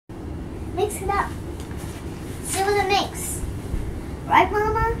Mix it up. See what it makes. Right,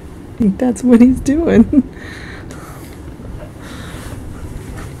 Mama? I think that's what he's doing.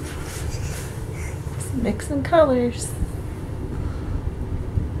 Just mixing colors.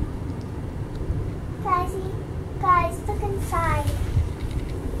 Guys, look inside.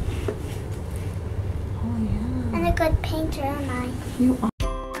 Oh yeah. I'm a good painter, am I? You are.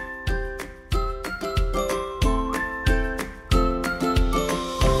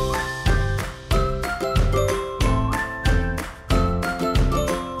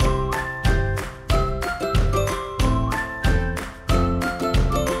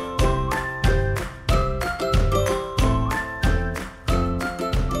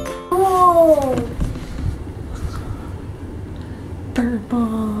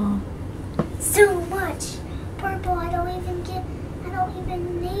 Purple. So much purple. I don't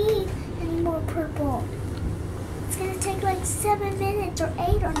even need any more purple. It's gonna take like 7 minutes or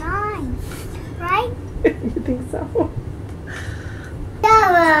 8 or 9, right? You think so?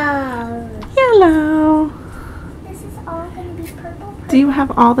 Yellow. Yellow. This is all gonna be purple. Do you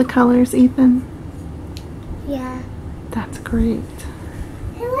have all the colors, Ethan? Yeah. That's great.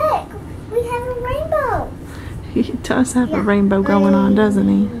 Hey, look, we have a rainbow. He does have a rainbow going on, doesn't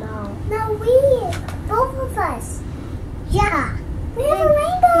he? No, both of us. Yeah, we have a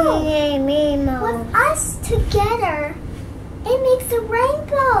rainbow. With us together, it makes a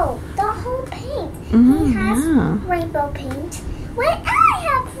rainbow. The whole paint. He has rainbow paint. When I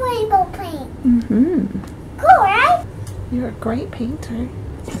have rainbow paint. Cool, right? You're a great painter.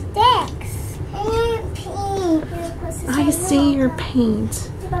 Thanks. I see your paint.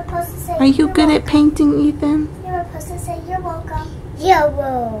 Are you good at painting, Ethan? You're supposed to say you're welcome.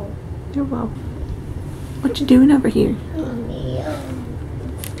 Yellow. You're welcome. What you doing over here?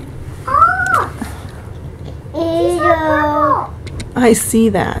 Oh! I see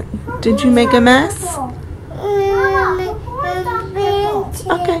that. Did you make a mess?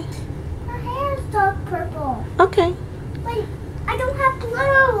 Okay. Her hair is dark purple. Okay. Wait, I don't have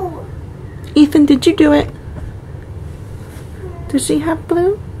blue. Ethan, did you do it? Does she have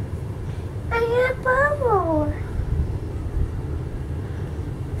blue? I have purple.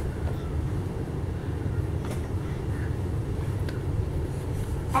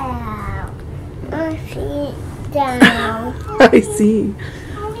 Ow. My feet down. I see.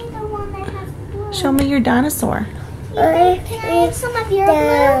 Only the one that has blue. Show me your dinosaur. Can I have some of your blue?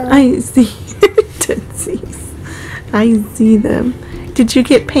 I see your tootsies. I see them. Did you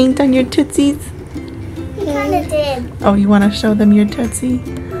get paint on your tootsies? You kind of did. Oh, you want to show them your tootsie?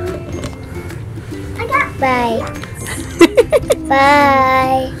 I got bye.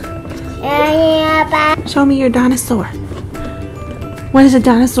 Bye. Bye. Show me your dinosaur. What does a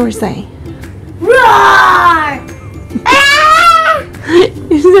dinosaur say? Roar! Ah!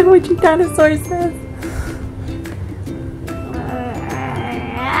 Is that what your dinosaur says?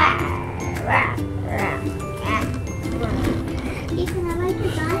 Ethan, I like the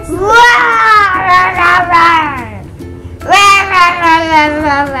dinosaur.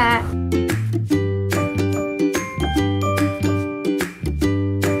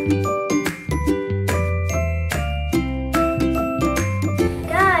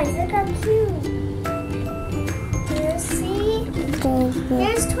 Guys, look how cute. You see?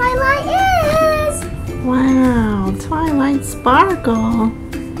 There's Twilight is. Wow, Twilight Sparkle.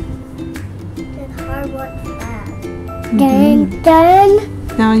 Did hard work for that. Dun dun.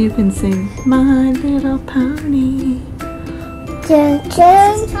 Now you can sing My Little Pony. Dun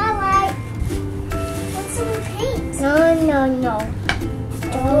dun. Twilight. What's in the paint? No.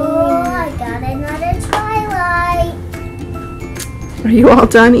 Oh, I got another Twilight. Are you all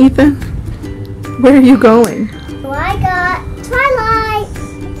done, Ethan? Where are you going? Oh, I got Twilight.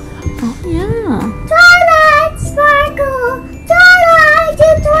 Oh, yeah. Twilight Sparkle. Twilight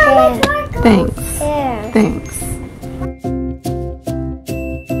Sparkle. Thanks. There. Thanks.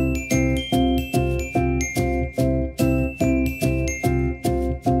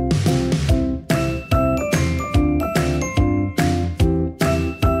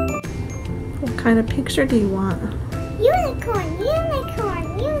 What kind of picture do you want? Unicorn.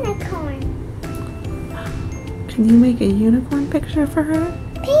 Can you make a unicorn picture for her?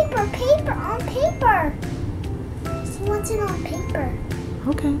 Paper on paper. She wants it on paper.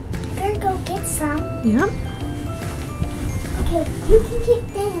 Okay. I better go get some. Yep. Okay, you can keep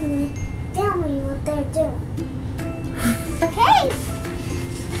down me what they're doing. Okay.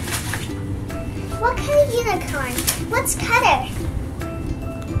 What kind of unicorn? What's Cutter?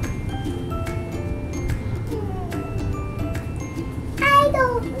 I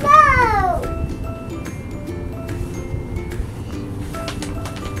don't know.